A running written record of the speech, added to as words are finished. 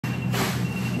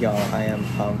Y'all, I am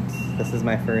pumped. This is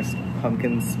my first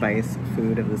pumpkin spice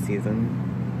food of the season.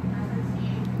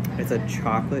 It's a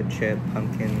chocolate chip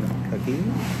pumpkin cookie.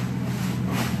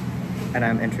 And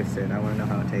I'm interested. I want to know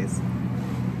how it tastes.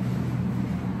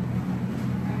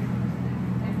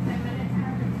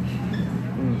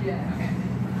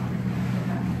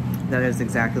 That is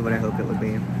exactly what I hoped it would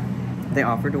be. They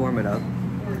offered to warm it up.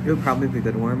 It would probably be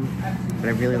good warm, but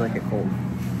I really like it cold.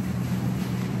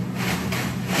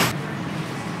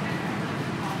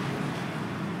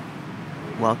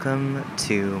 Welcome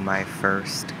to my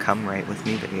first Come Write With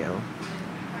Me video.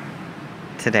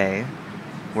 Today,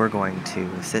 we're going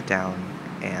to sit down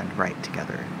and write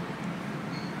together.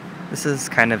 This is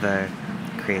kind of a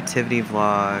creativity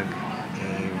vlog,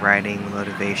 a writing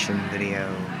motivation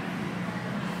video,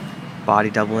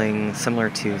 body doubling, similar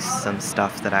to some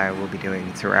stuff that I will be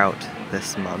doing throughout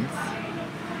this month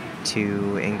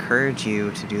to encourage you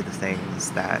to do the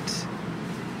things that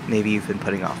maybe you've been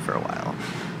putting off for a while.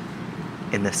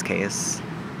 In this case,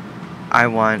 I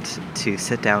want to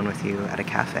sit down with you at a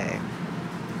cafe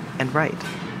and write.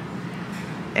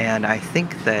 And I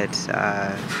think that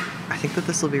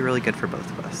this will be really good for both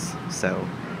of us. So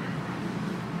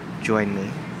join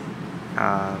me.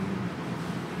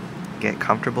 Get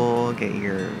comfortable, get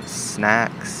your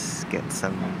snacks, get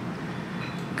some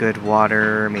good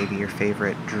water, maybe your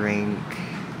favorite drink,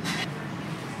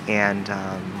 and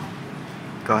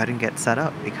go ahead and get set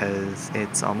up because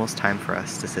it's almost time for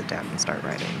us to sit down and start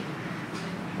writing.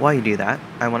 While you do that,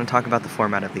 I want to talk about the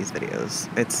format of these videos.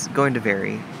 It's going to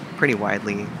vary pretty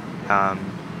widely,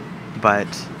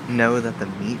 but know that the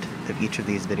meat of each of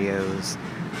these videos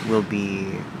will be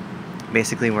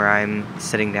basically where I'm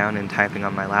sitting down and typing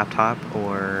on my laptop,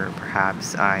 or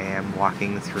perhaps I am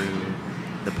walking through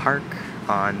the park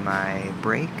on my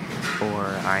break, or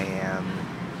I am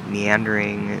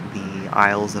meandering the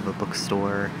aisles of a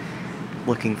bookstore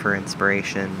looking for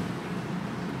inspiration.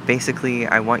 Basically,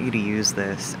 I want you to use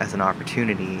this as an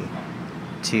opportunity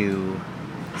to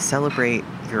celebrate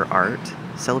your art,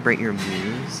 celebrate your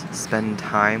muse, spend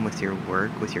time with your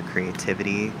work, with your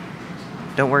creativity.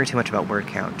 Don't worry too much about word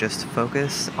count, just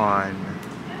focus on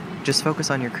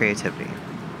your creativity,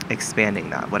 expanding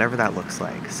that, whatever that looks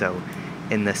like. So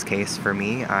in this case, for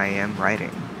me, I am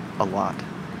writing a lot.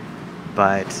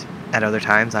 But at other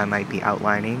times I might be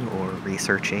outlining or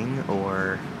researching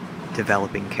or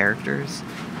developing characters.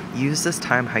 Use this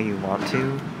time how you want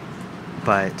to,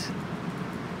 but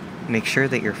make sure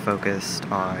that you're focused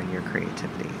on your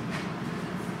creativity.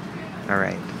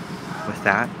 Alright, with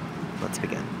that, let's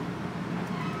begin.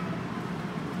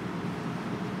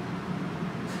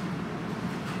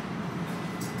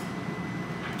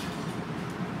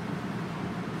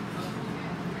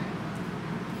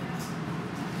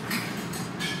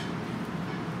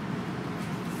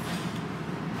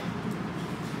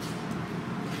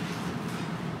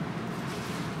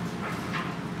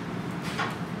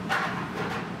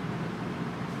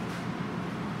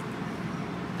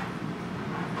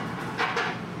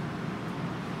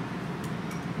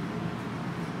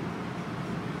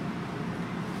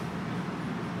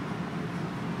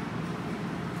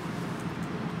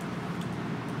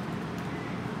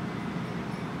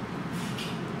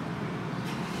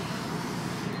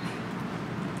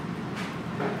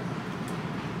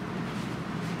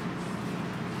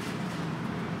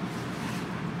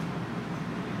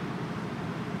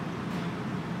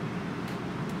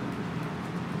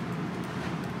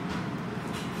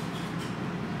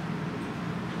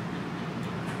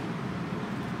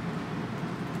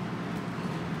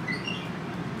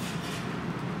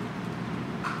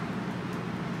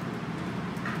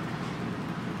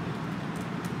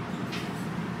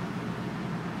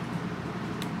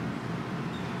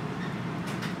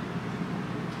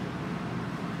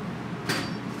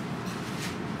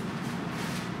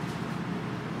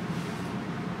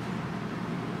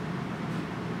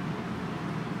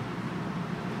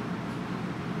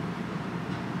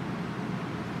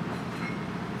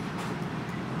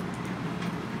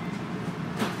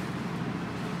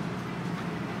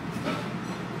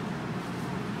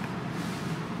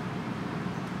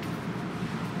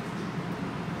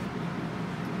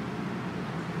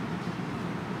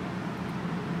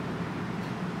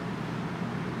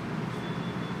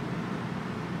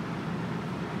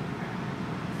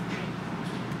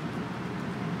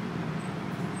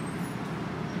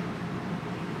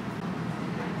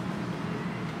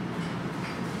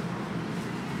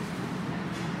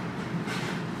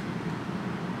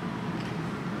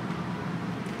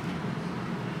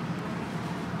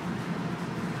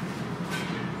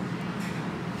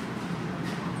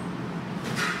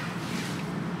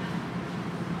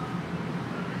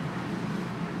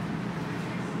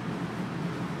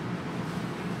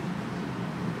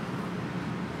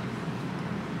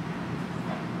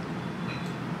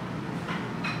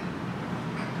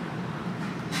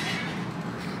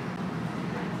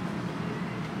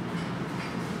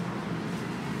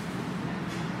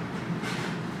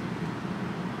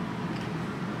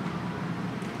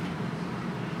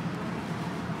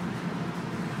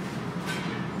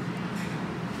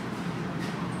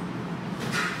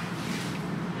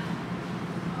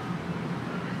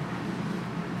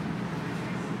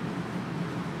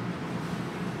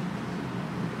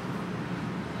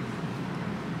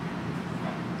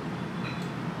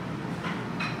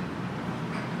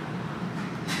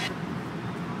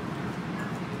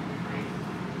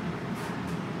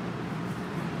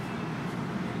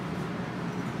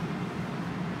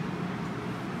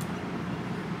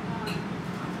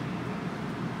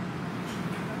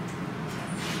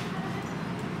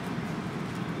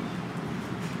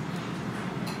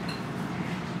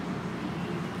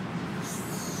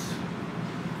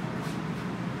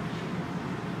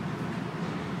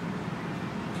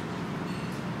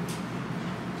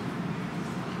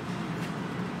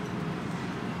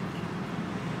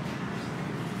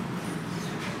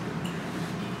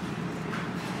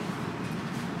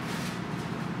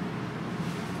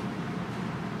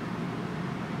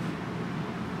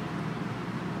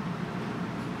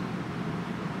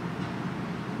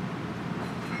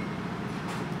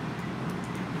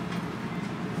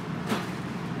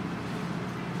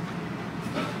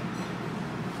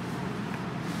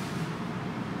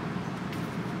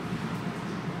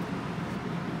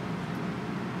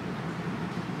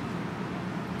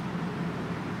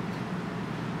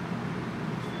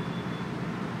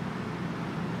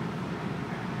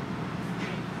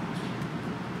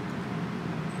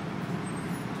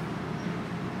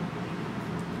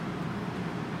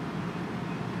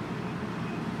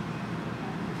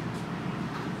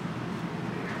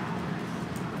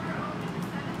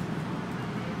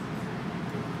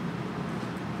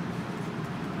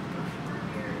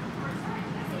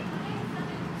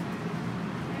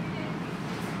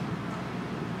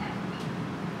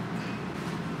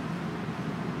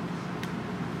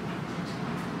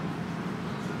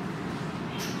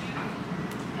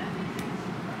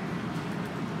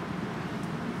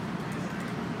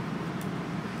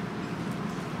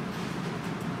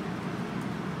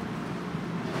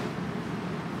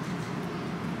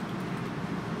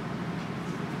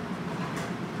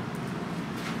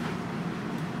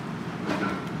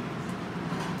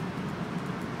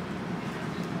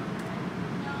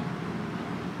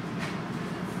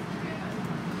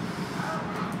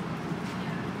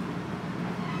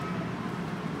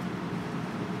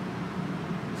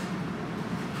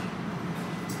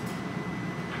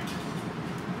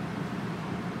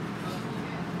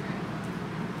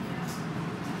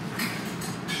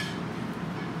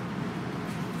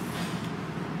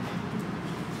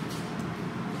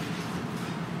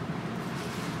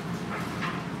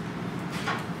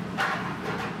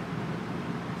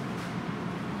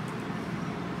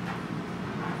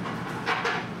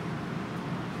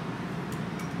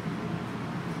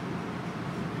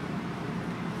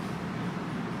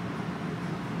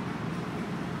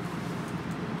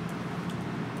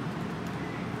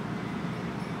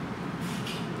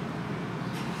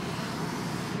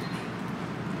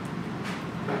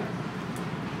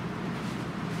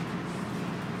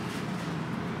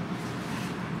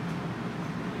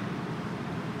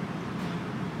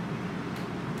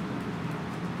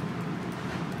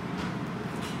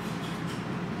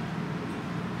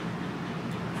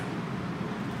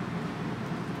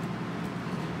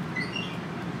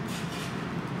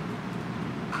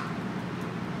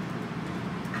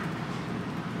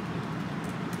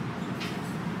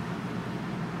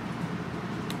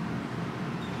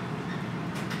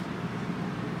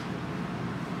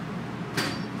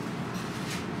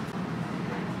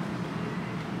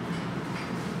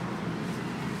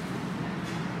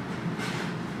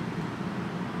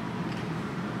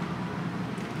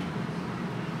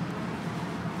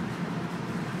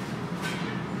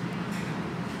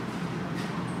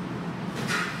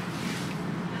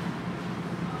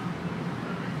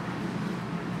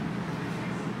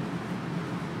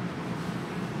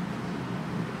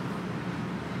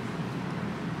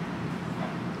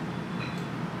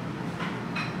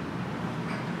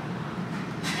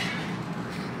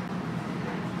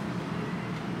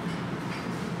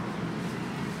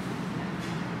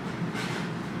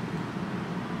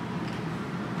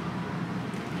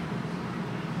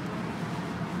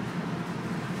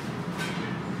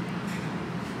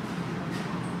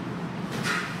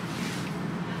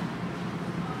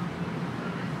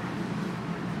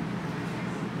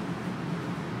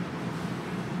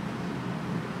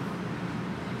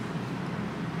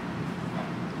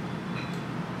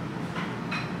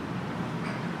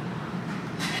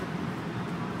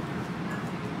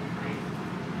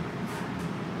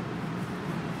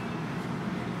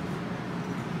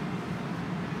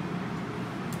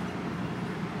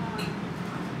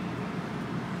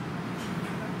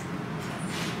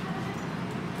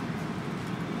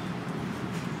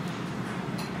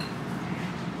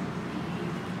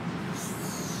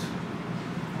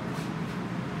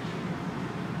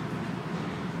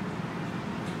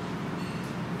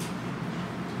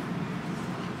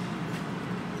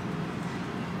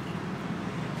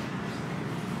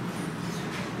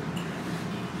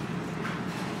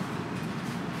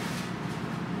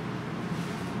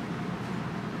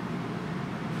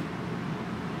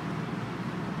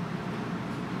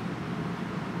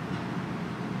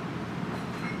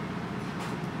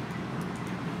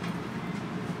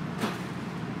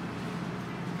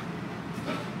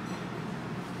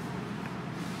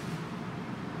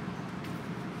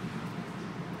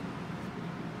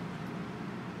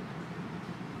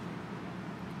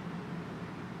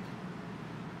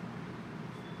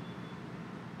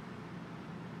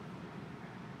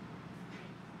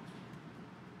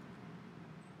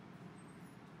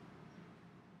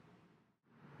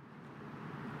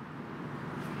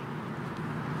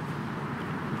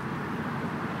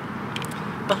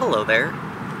 But hello there.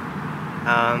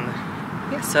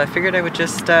 Yeah, so I figured I would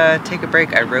just take a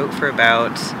break. I wrote for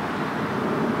about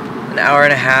an hour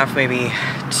and a half, maybe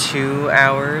 2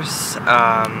 hours,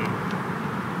 kind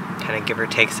of give or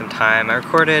take some time. I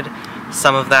recorded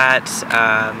some of that.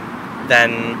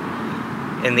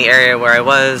 Then in the area where I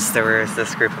was, there was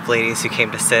this group of ladies who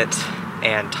came to sit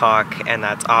and talk, and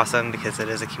that's awesome because it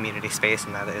is a community space,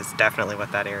 and that is definitely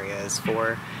what that area is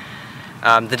for.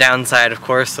 The downside, of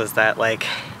course, was that, like,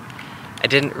 I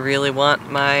didn't really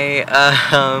want my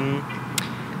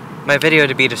my video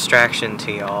to be a distraction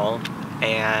to y'all,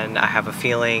 and I have a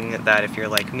feeling that if you're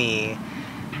like me,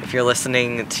 if you're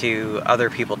listening to other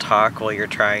people talk while you're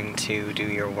trying to do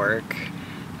your work,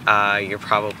 you're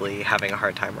probably having a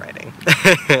hard time writing.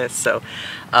 So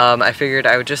I figured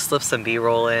I would just slip some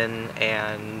B-roll in,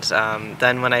 and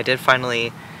then when I did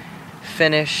finally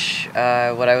finish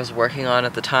what I was working on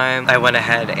at the time, I went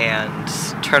ahead and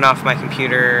turned off my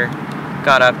computer,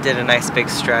 got up, did a nice big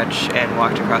stretch, and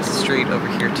walked across the street over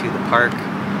here to the park.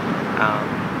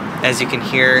 As you can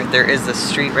hear, there is a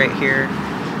street right here,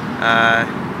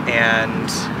 and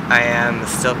I am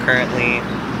still currently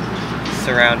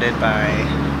surrounded by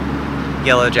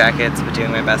yellow jackets, but doing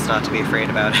my best not to be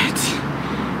afraid about it,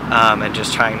 and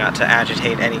just trying not to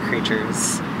agitate any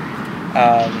creatures.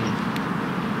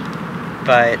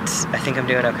 But I think I'm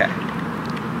doing okay.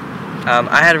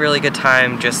 I had a really good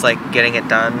time just like getting it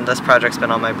done. This project's been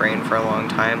on my brain for a long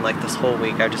time. Like this whole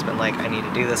week I've just been like, I need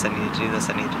to do this, I need to do this,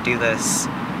 I need to do this.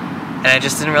 And I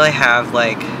just didn't really have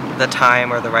like the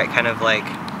time or the right kind of like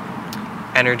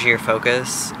energy or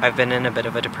focus. I've been in a bit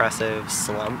of a depressive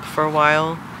slump for a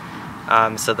while.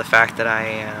 So the fact that I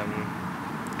am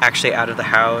actually out of the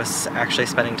house, actually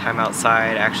spending time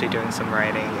outside, actually doing some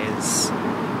writing is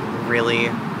really,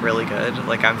 really good.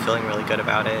 Like, I'm feeling really good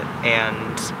about it,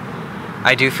 and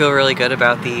I do feel really good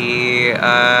about the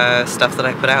stuff that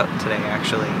I put out today,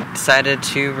 actually. Decided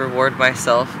to reward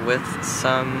myself with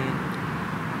some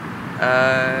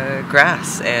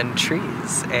grass and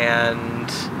trees and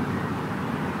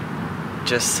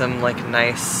just some like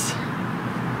nice,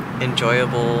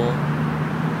 enjoyable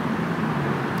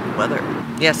weather.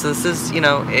 Yeah, so this is, you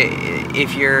know,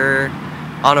 if you're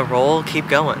on a roll, keep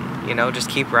going, you know, just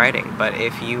keep writing. But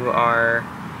if you are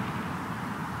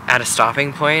at a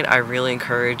stopping point, I really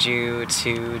encourage you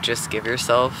to just give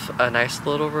yourself a nice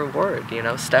little reward, you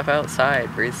know, step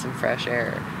outside, breathe some fresh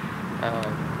air,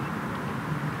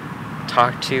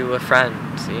 talk to a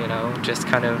friend, you know, just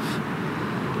kind of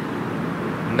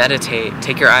meditate,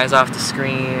 take your eyes off the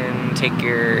screen, take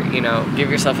your, you know,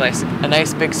 give yourself a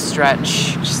nice big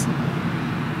stretch, just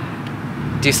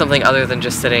do something other than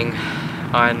just sitting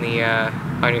on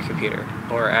your computer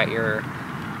or at your,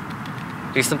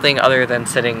 do something other than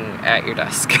sitting at your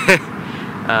desk.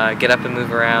 Get up and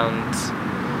move around,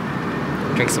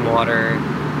 drink some water,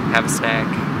 have a snack,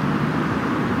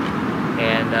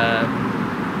 and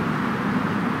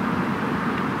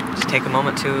just take a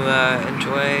moment to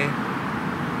enjoy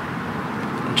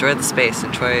the space,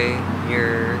 enjoy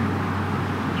your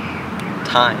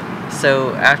time.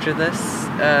 So after this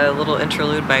little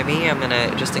interlude by me, I'm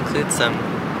gonna just include some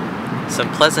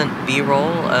pleasant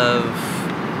B-roll of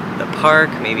the park,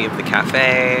 maybe of the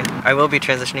cafe. I will be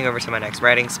transitioning over to my next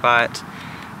writing spot,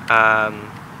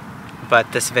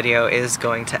 but this video is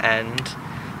going to end,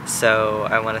 so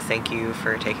I want to thank you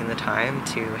for taking the time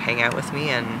to hang out with me,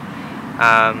 and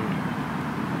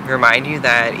remind you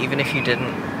that even if you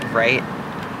didn't write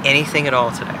anything at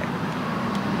all today,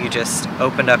 you just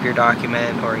opened up your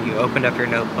document, or you opened up your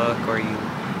notebook, or you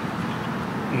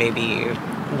maybe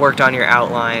worked on your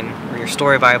outline, or your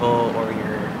story bible, or your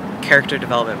character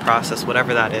development process,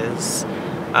 whatever that is,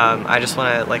 I just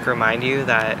want to like remind you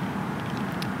that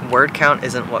word count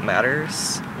isn't what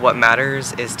matters. What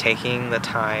matters is taking the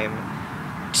time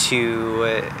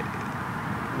to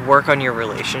work on your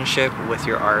relationship with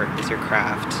your art, with your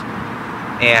craft,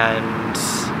 and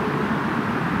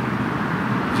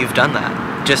you've done that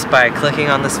just by clicking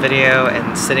on this video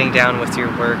and sitting down with your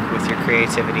work, with your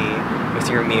creativity, with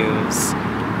your muse.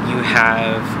 You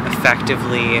have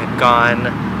effectively gone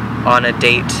on a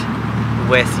date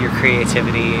with your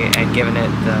creativity and given it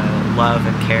the love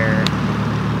and care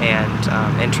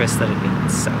and interest that it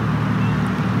needs. So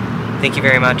thank you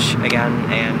very much again,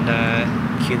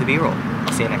 and cue the B-roll.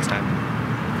 I'll see you next time.